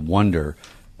begin to wonder,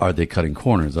 are they cutting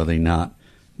corners? Are they not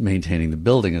maintaining the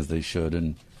building as they should?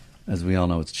 And as we all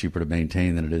know, it's cheaper to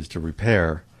maintain than it is to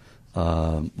repair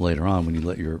later on when you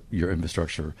let your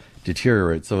infrastructure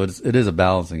deteriorate. So it is a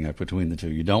balancing act between the two.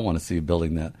 You don't want to see a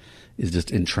building that is just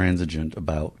intransigent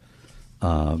about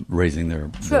raising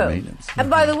their maintenance. And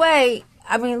by the way,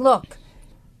 I mean, look,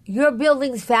 your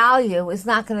building's value is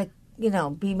not going to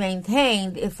be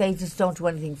maintained if they just don't do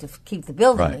anything to keep the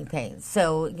building maintained.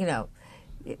 So,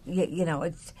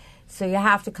 it's, so you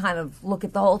have to kind of look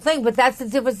at the whole thing. But that's the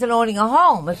difference in owning a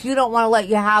home. If you don't want to let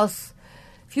your house,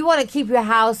 if you want to keep your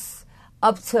house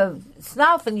up to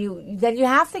snuff, and then you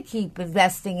have to keep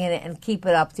investing in it and keep it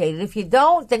updated. If you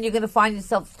don't, then you're going to find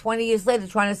yourself 20 years later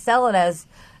trying to sell it as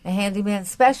a handyman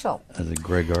special. As a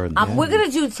Grey Garden. We're going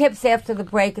to do tips after the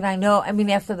break, and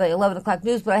after the 11 o'clock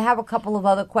news, but I have a couple of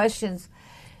other questions.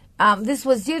 This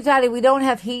was, Dear Dottie, we don't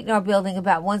have heat in our building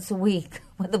about once a week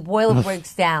when the boiler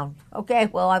breaks down. Okay,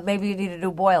 well, maybe you need a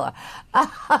new boiler.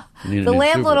 The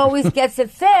landlord always gets it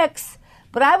fixed,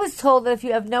 but I was told that if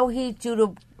you have no heat due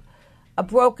to a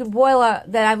broken boiler,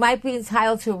 that I might be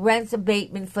entitled to rent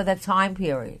abatement for the time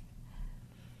period.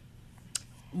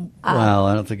 Well,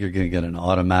 I don't think you're going to get an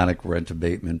automatic rent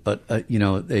abatement, but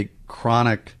a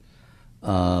chronic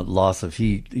loss of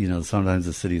heat. Sometimes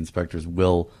the city inspectors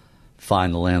will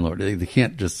fine the landlord. They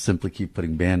can't just simply keep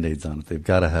putting Band-Aids on it. They've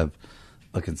got to have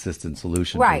a consistent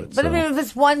solution. Right, to it. But I mean, if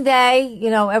it's one day,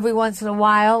 every once in a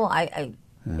while, and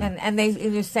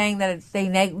you're saying that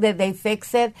they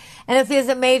fix it, and if there's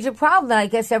a major problem, then I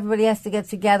guess everybody has to get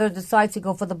together and decide to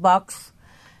go for the bucks.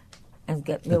 And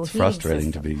get new it's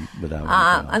frustrating system. to be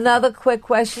without Another quick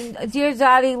question. Dear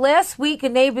Dottie, last week a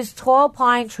neighbor's tall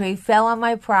pine tree fell on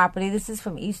my property. This is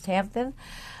from East Hampton.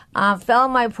 Fell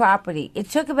on my property. It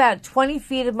took about 20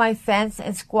 feet of my fence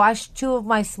and squashed 2 of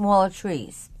my smaller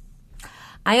trees.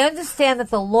 I understand that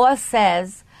the law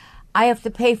says I have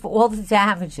to pay for all the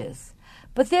damages.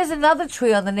 But there's another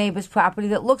tree on the neighbor's property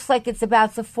that looks like it's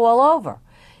about to fall over.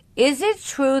 Is it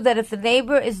true that if the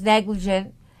neighbor is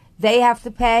negligent, they have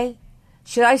to pay?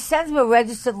 Should I send him a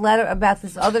registered letter about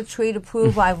this other tree to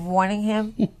prove I'm warning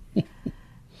him?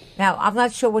 Now, I'm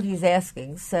not sure what he's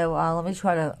asking, so let me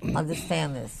try to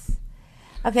understand this.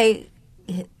 Okay,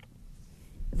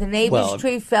 the neighbor's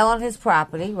tree fell on his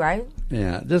property, right?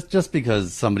 Yeah, just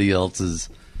because somebody else's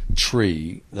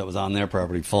tree that was on their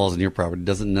property falls on your property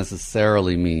doesn't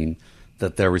necessarily mean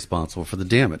that they're responsible for the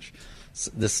damage. So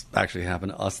this actually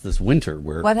happened to us this winter.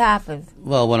 What happened?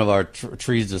 Well, one of our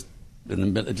trees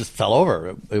it just fell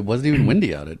over. It wasn't even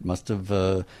windy out. It must have.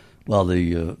 The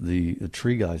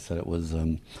tree guy said it was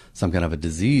some kind of a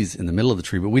disease in the middle of the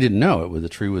tree, but we didn't know it. The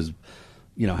tree was,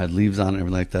 had leaves on it and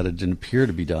everything like that. It didn't appear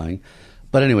to be dying,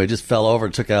 but anyway, it just fell over,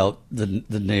 took out the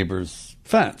neighbor's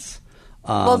fence.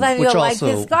 Well, then you're like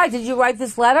this guy. Did you write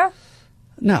this letter?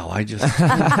 No,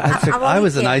 I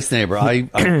was a nice neighbor.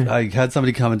 I had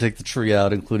somebody come and take the tree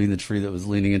out, including the tree that was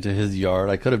leaning into his yard.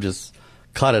 I could have just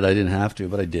cut it. I didn't have to,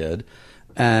 but I did.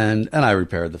 And I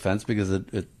repaired the fence because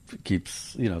it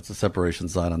keeps, it's a separation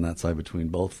sign on that side between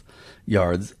both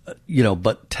yards.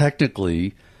 But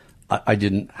technically I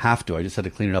didn't have to. I just had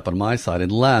to clean it up on my side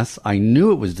unless I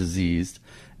knew it was diseased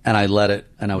and I let it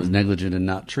and I was negligent in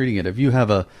not treating it. If you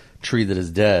have a tree that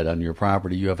is dead on your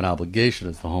property, you have an obligation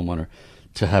as the homeowner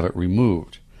to have it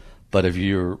removed. But if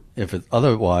it's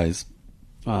otherwise,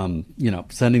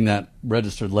 sending that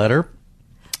registered letter,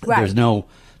 right. there's no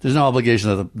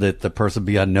obligation that the person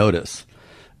be on notice.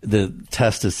 The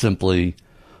test is simply,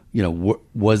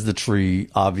 was the tree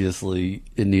obviously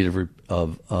in need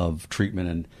of treatment,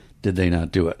 and did they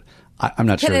not do it? I'm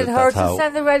not sure. Can it hurt to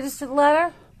send the registered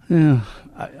letter? Yeah,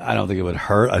 I don't think it would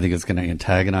hurt. I think it's going to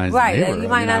antagonize the neighbor. Right, you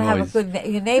might not have a good.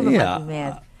 Your neighbor might be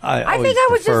mad. I think I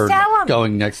would just tell him.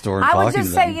 Going next door and I talking would just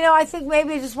to say, them. I think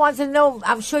maybe he just wants to know.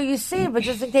 I'm sure you see it, but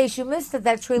just in case you missed it,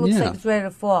 that tree looks like it's ready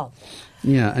to fall.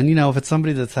 Yeah, and if it's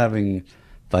somebody that's having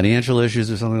financial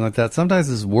issues or something like that, sometimes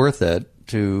it's worth it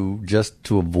to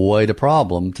avoid a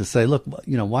problem to say, look,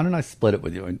 why don't I split it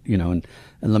with you, and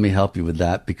let me help you with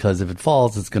that, because if it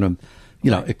falls, it's going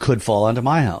to, it could fall onto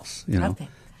my house, Okay.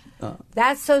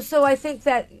 That's so. I think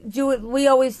that we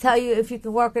always tell you if you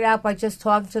can work it out by just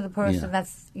talking to the person.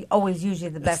 That's always usually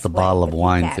the best. It's the way, bottle of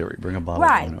wine theory. Bring a bottle of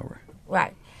wine over.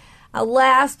 Right.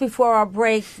 Last, before our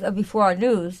break, before our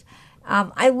news,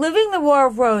 I'm living the War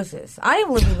of Roses. I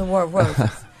am living the War of Roses.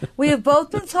 We have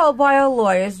both been told by our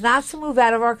lawyers not to move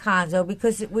out of our condo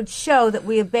because it would show that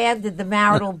we abandoned the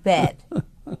marital bed.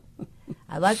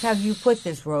 I like how you put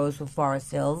this, Rose, from Forest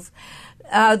Hills.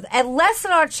 And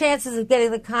lessen our chances of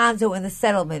getting the condo in the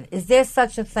settlement. Is there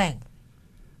such a thing?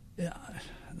 Yeah,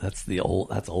 that's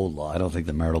old law. I don't think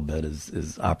the marital bed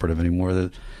is operative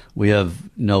anymore. We have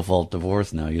no-fault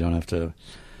divorce now. You don't have to,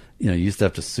 you used to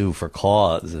have to sue for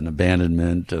cause and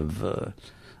abandonment of, But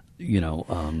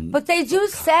they do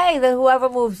say that whoever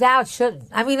moves out shouldn't.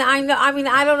 I don't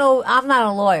know. I'm not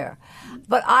a lawyer,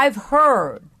 but I've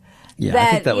heard. Yeah,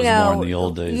 I think that was more in the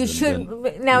old days. You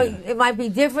should now. It might be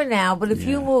different now, but if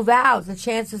you move out, the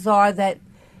chances are that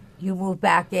you move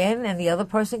back in, and the other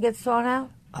person gets thrown out.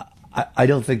 I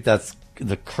don't think that's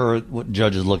the current what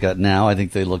judges look at now. I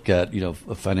think they look at a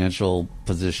financial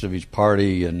position of each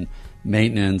party and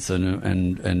maintenance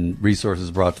and resources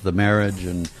brought to the marriage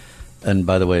and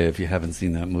by the way, if you haven't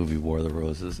seen that movie, War of the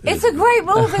Roses, it's a great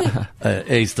movie.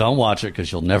 Ace, don't watch it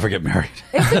because you'll never get married.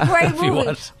 It's a great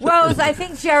movie. Rose, I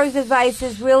think Jerry's advice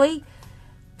is really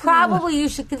probably you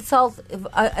should consult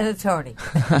an attorney.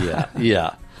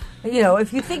 Yeah.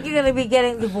 If you think you're going to be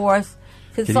getting divorced,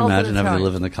 consult an attorney. Can you imagine having to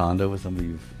live in the condo with somebody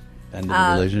you've ended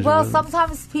the relationship well, with?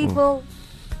 sometimes people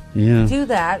do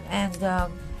that,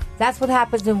 and that's what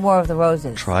happens in War of the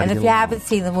Roses. And if you haven't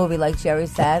seen the movie, like Jerry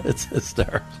said, it's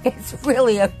hysterical. It's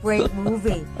really a great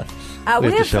movie. We have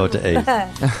to show it to Ace.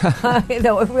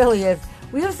 No, it really is.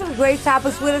 We have some great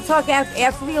topics. We're going to talk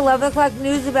after the 11 o'clock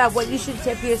news about what you should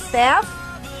tip your staff.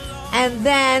 And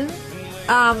then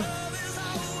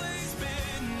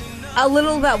a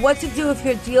little about what to do if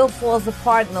your deal falls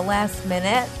apart in the last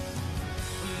minute.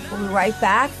 We'll be right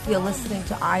back. You're listening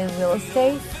to Eye on Real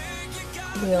Estate.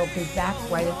 We'll be back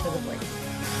right after the break.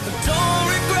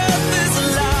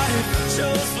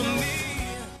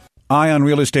 Eye on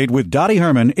Real Estate with Dottie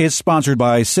Herman is sponsored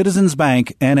by Citizens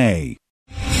Bank, N.A.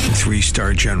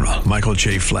 3-star General Michael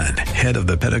J. Flynn, head of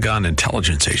the Pentagon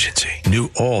Intelligence Agency, knew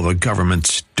all the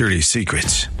government's dirty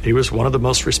secrets. He was one of the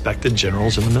most respected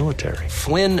generals in the military.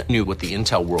 Flynn knew what the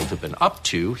intel world had been up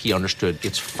to. He understood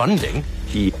its funding.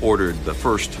 He ordered the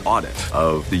first audit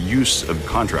of the use of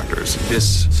contractors.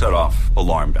 This set off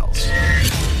alarm bells.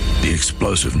 The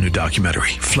explosive new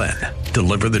documentary, Flynn,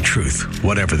 Deliver the Truth,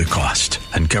 Whatever the Cost,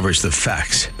 uncovers the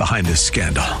facts behind this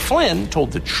scandal. Flynn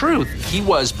told the truth. He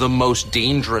was the most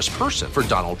dangerous person for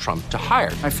Donald Trump to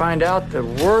hire. I find out the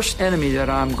worst enemy that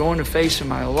I'm going to face in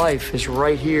my life is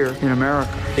right here in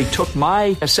America. They took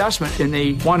my assessment and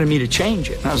they wanted me to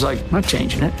change it. And I was like, I'm not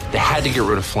changing it. They had to get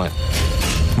rid of Flynn.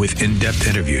 With in-depth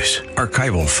interviews,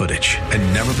 archival footage,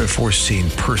 and never-before-seen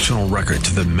personal records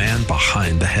of the man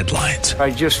behind the headlines.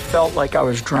 I just felt like I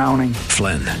was drowning.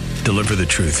 Flynn, Deliver the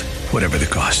Truth, Whatever the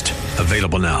Cost.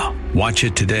 Available now. Watch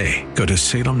it today. Go to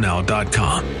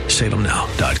salemnow.com.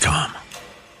 salemnow.com.